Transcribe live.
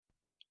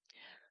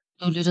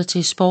Du lytter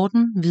til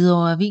Sporten,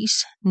 Hvidovre Avis,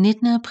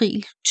 19.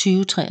 april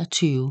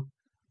 2023.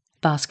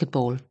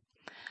 Basketball.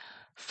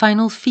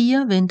 Final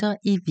 4 venter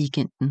i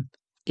weekenden.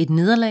 Et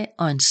nederlag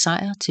og en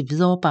sejr til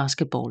Hvidovre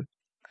Basketball.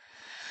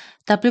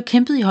 Der blev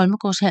kæmpet i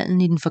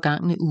Holmegårdshallen i den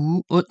forgangne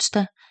uge.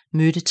 Onsdag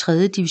mødte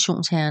 3.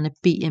 divisionsherrerne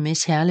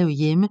BMS Herlev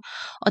hjemme,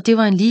 og det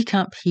var en lige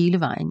kamp hele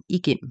vejen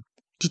igennem.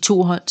 De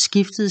to hold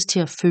skiftedes til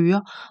at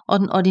føre, og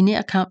den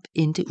ordinære kamp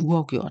endte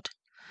uafgjort.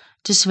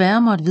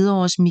 Desværre måtte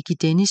Hvidovres Miki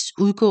Dennis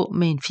udgå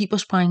med en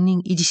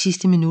fibersprængning i de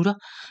sidste minutter,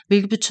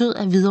 hvilket betød,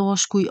 at Hvidovre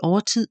skulle i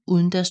overtid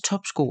uden deres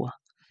topscorer.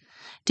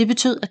 Det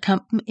betød, at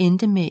kampen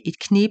endte med et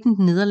knebent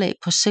nederlag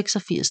på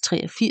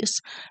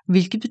 86-83,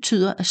 hvilket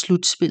betyder, at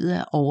slutspillet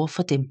er over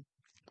for dem.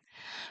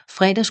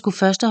 Fredag skulle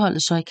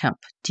førsteholdet så i kamp.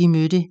 De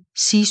mødte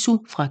Sisu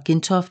fra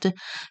Gentofte,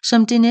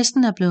 som det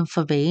næsten er blevet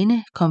for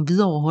vane, kom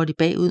Hvidovre hurtigt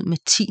bagud med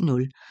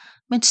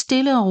 10-0. Men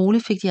stille og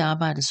roligt fik de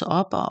arbejdet sig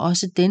op, og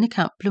også denne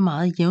kamp blev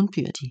meget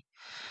jævnbyrdig.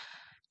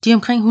 De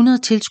omkring 100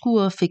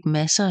 tilskuere fik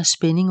masser af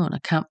spænding under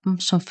kampen,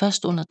 som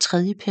først under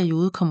 3.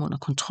 periode kom under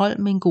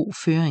kontrol med en god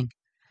føring.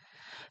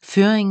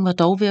 Føringen var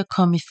dog ved at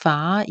komme i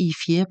fare i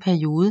 4.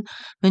 periode,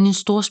 men en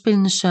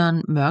storspillende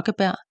Søren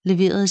Mørkeberg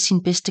leverede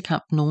sin bedste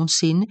kamp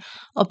nogensinde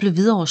og blev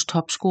Hvidovres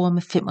topscorer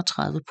med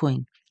 35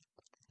 point.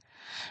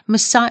 Med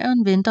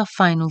sejren venter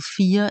Final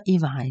 4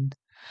 i vejen.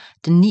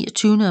 Den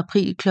 29.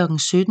 april kl.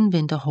 17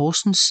 venter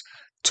Horsens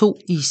 2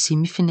 i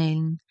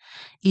semifinalen.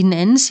 I den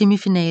anden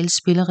semifinale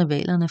spiller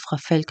rivalerne fra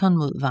Falcon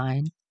mod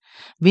Vejen.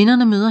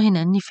 Vinderne møder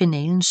hinanden i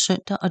finalen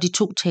søndag, og de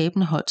to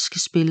tabende hold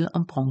skal spille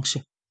om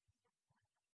bronze.